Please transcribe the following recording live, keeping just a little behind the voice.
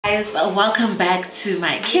guys, welcome back to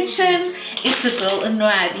my kitchen. It's a girl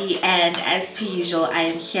Unwabi, and as per usual I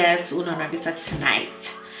am here to Unwabisa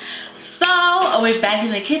tonight. So we're back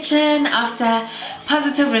in the kitchen after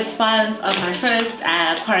positive response of my first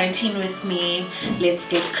quarantine with me, let's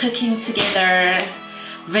get cooking together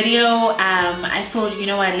video. I thought, you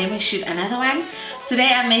know what, let me shoot another one.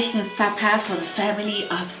 Today I'm making supper for the family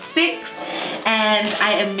of 6 and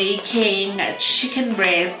I am making chicken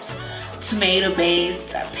breast tomato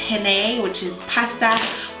based penne, which is pasta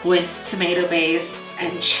with tomato base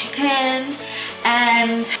and chicken.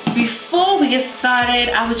 And before we get started,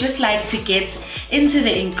 I would just like to get into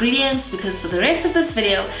the ingredients, because for the rest of this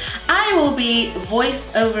video I will be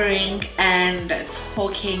voice overing and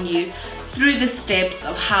talking you through the steps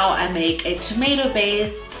of how I make a tomato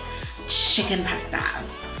based chicken pasta.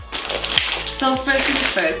 So first things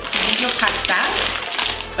first, you need your pasta.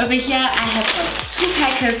 Over here I have got 2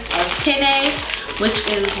 packets of penne, which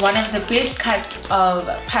is one of the best cuts of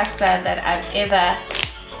pasta that I've ever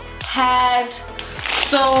had.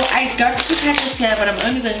 So I got 2 packets here, but I'm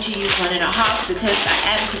only going to use 1.5 because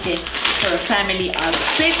I am cooking for a family of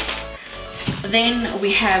 6. Then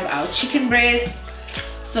we have our chicken breast.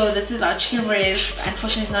 So this is our chicken breast.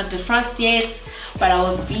 Unfortunately it's not defrosted yet, but I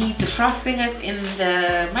will be defrosting it in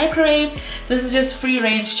the microwave. This is just free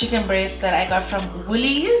range chicken breast that I got from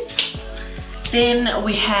Woolies. Then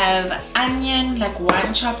we have onion, like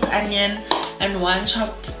 1 chopped onion and 1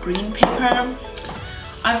 chopped green pepper.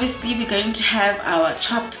 Obviously we're going to have our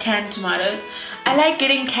chopped canned tomatoes. I like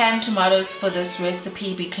getting canned tomatoes for this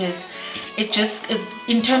recipe because it's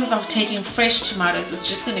in terms of taking fresh tomatoes, it's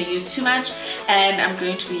just going to use too much, and I'm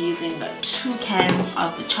going to be using 2 cans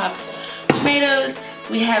of the chopped tomatoes.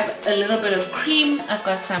 We have a little bit of cream. I've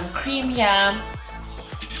got some cream here.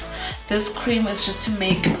 This cream is just to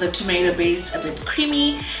make the tomato base a bit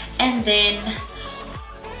creamy, and then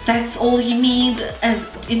that's all you need as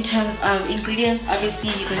in terms of ingredients. Obviously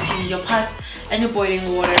you're going to need your pots and your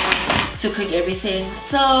boiling water to cook everything.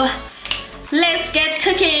 So let's get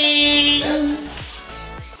cooking.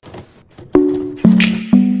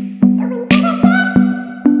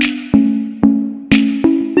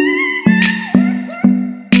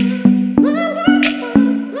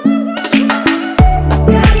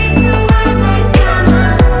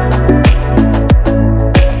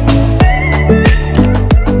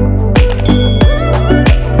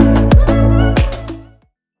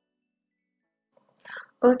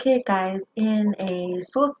 Okay guys, in a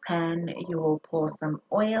saucepan you will pour some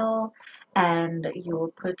oil and you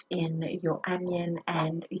will put in your onion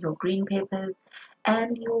and your green peppers,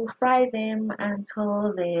 and you'll fry them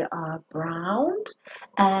until they are browned.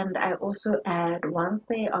 And I also add, once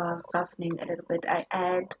they are softening a little bit, I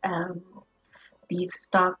add beef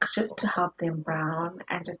stock just to help them brown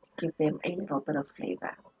and just to give them a little bit of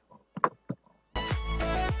flavor.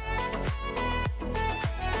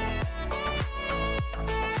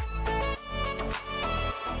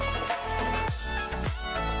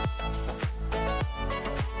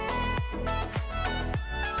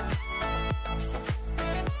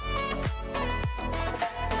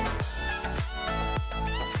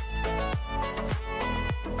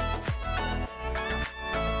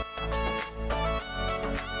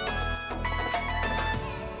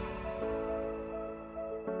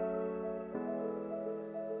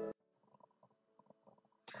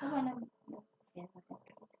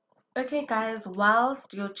 Okay guys,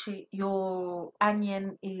 whilst your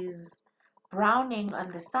onion is browning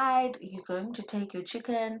on the side, you're going to take your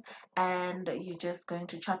chicken and you're just going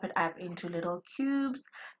to chop it up into little cubes.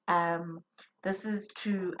 This is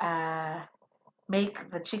to make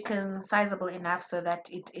the chicken sizable enough so that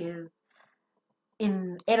it is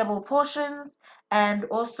in edible portions. And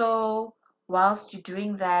also, whilst you're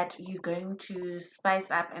doing that, you're going to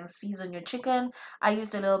spice up and season your chicken. I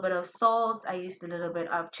used a little bit of salt, I used a little bit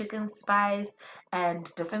of chicken spice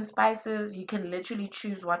and different spices. You can literally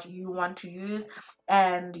choose what you want to use.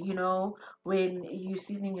 And you know, when you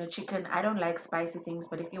seasoning your chicken, I don't like spicy things,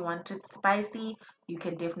 but if you want it spicy, you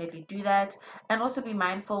can definitely do that. And also be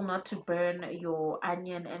mindful not to burn your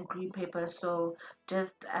onion and green pepper, so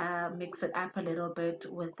just mix it up a little bit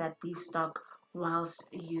with that beef stock whilst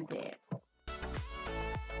you're there.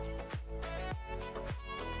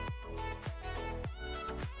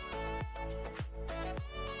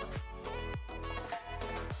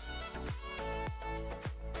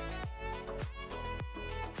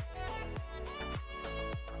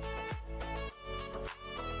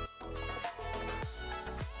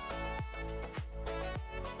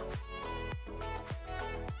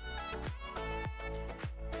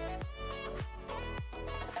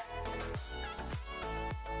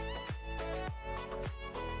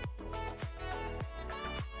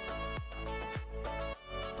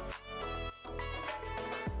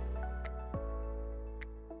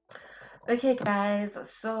 Okay guys,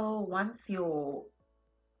 so once your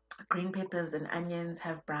green peppers and onions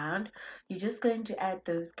have browned, you're just going to add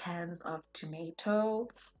those cans of tomato.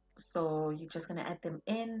 So you're just going to add them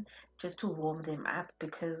in just to warm them up,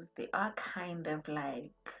 because they are kind of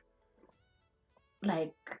like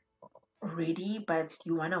ready, but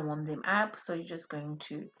you want to warm them up. So you're just going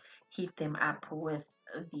to heat them up with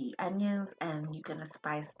the onions, and you're going to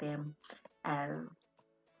spice them as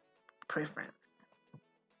preference.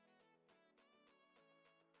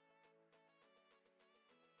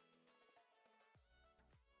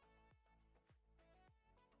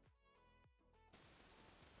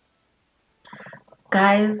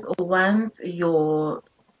 Guys, once your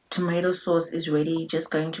tomato sauce is ready, just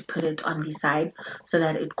going to put it on the side so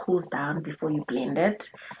that it cools down before you blend it.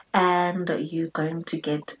 And you're going to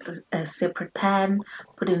get a separate pan,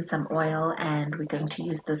 put in some oil, and we're going to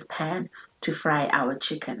use this pan to fry our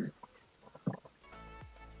chicken.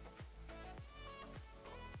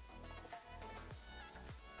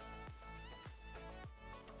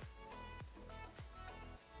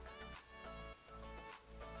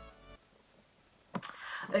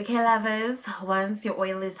 Okay, lovers, once your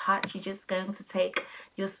oil is hot, you're just going to take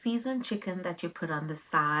your seasoned chicken that you put on the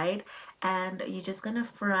side, and you're just going to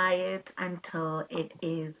fry it until it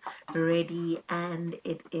is ready and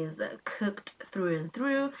it is cooked through and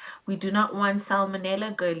through. We do not want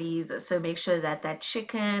salmonella, girlies, so make sure that that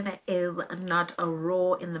chicken is not a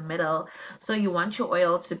raw in the middle. So you want your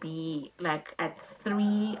oil to be like at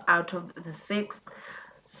 3 out of the 6.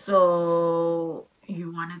 So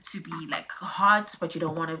you want it to be like hot, but you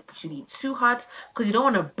don't want it to be too hot, because you don't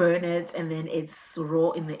want to burn it and then it's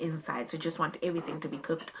raw in the inside. So you just want everything to be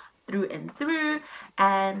cooked through and through,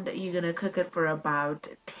 and you're gonna cook it for about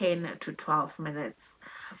 10 to 12 minutes,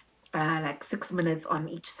 like 6 minutes on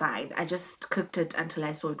each side. I just cooked it until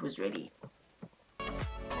I saw it was ready.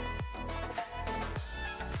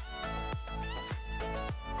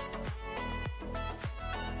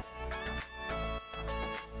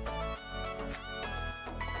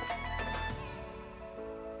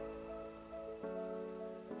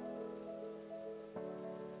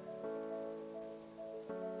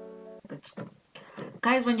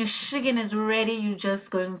 Guys, when your chicken is ready, you're just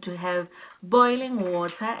going to have boiling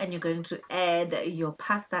water, and you're going to add your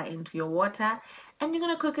pasta into your water, and you're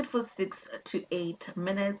going to cook it for 6 to 8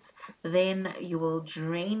 minutes. Then you will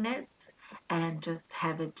drain it and just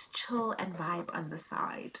have it chill and vibe on the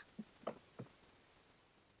side.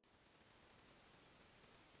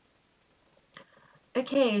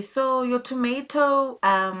 Okay, so your tomato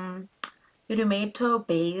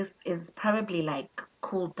base is probably like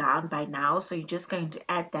cooled down by now, so you're just going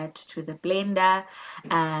to add that to the blender,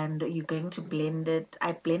 and you're going to blend it.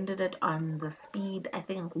 I blended it on the speed, I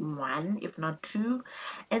think 1 if not 2,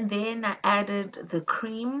 and then I added the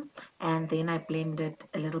cream, and then I blended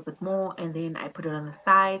a little bit more, and then I put it on the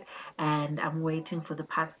side, and I'm waiting for the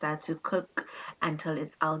pasta to cook until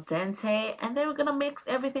it's al dente, and then we're gonna mix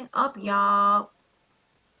everything up, y'all.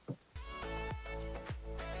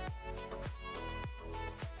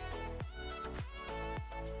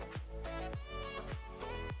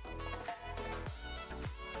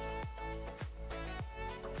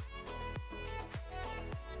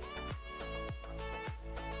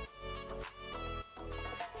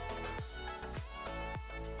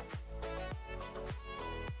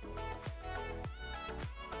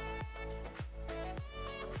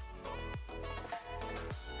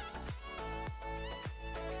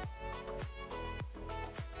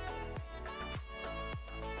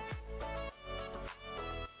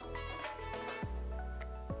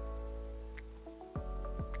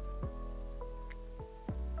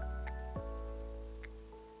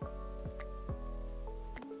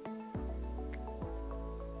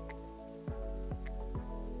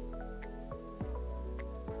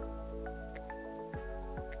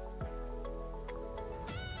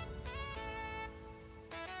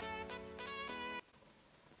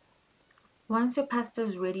 Once your pasta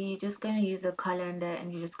is ready, you're just going to use a colander,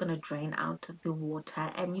 and you're just going to drain out the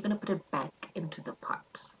water, and you're going to put it back into the pot.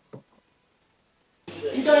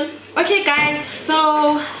 Okay guys,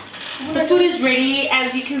 so the food is ready.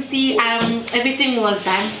 As you can see, everything was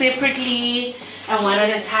done separately and one at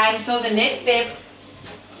a time. So the next step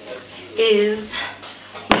is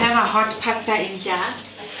we have a hot pasta in here.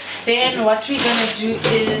 Then what we're going to do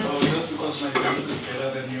is,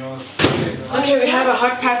 okay, we have a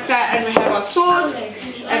hot pasta, and we have our sauce,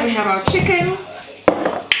 and we have our chicken.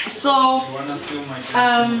 So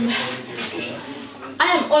I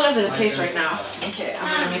am all over the place right now. Okay,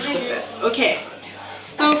 I'm gonna mix with this. Okay,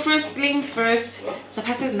 So first things first, the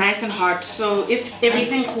pasta is nice and hot, so if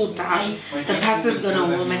everything cooled down, the pasta is gonna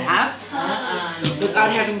warm it up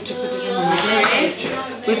without having to put it in the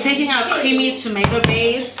microwave. We're taking our creamy tomato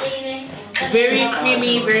base, very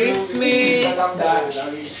creamy, very smooth,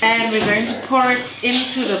 and we're going to pour it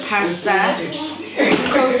into the pasta,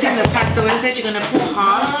 coating the pasta with it. You're gonna pour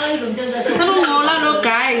half. So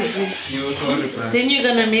guys, then you're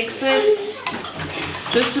gonna mix it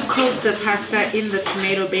just to coat the pasta in the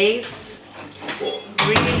tomato base.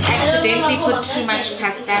 We accidentally put too much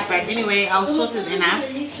pasta, but anyway, our sauce is enough.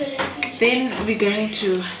 Then we're going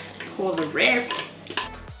to pour the rest.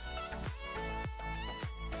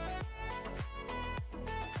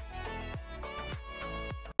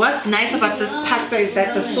 What's nice about this pasta is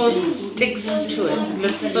that the sauce sticks to it. It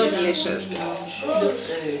looks so delicious.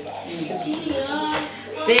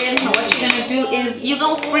 Then what you're gonna do is you're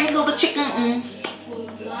gonna sprinkle the chicken.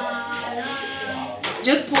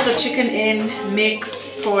 Just pour the chicken in,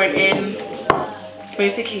 mix, pour it in. It's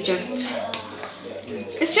basically just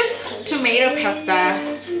tomato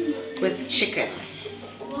pasta with chicken.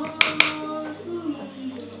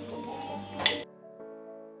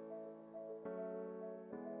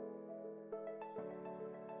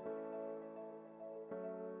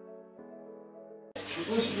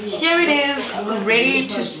 Here it is, ready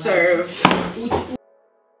to serve.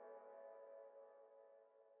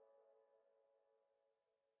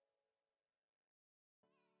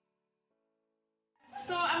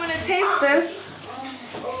 So I'm gonna taste this.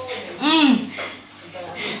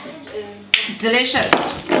 Delicious.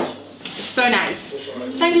 So nice.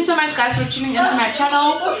 Thank you so much guys for tuning into my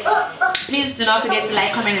channel. Please do not forget to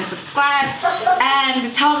like, comment and subscribe,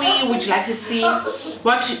 and tell me, would you like to see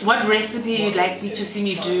what recipe you'd like me to see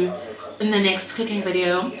me do in the next cooking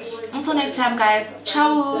video. Until next time guys,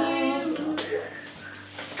 ciao.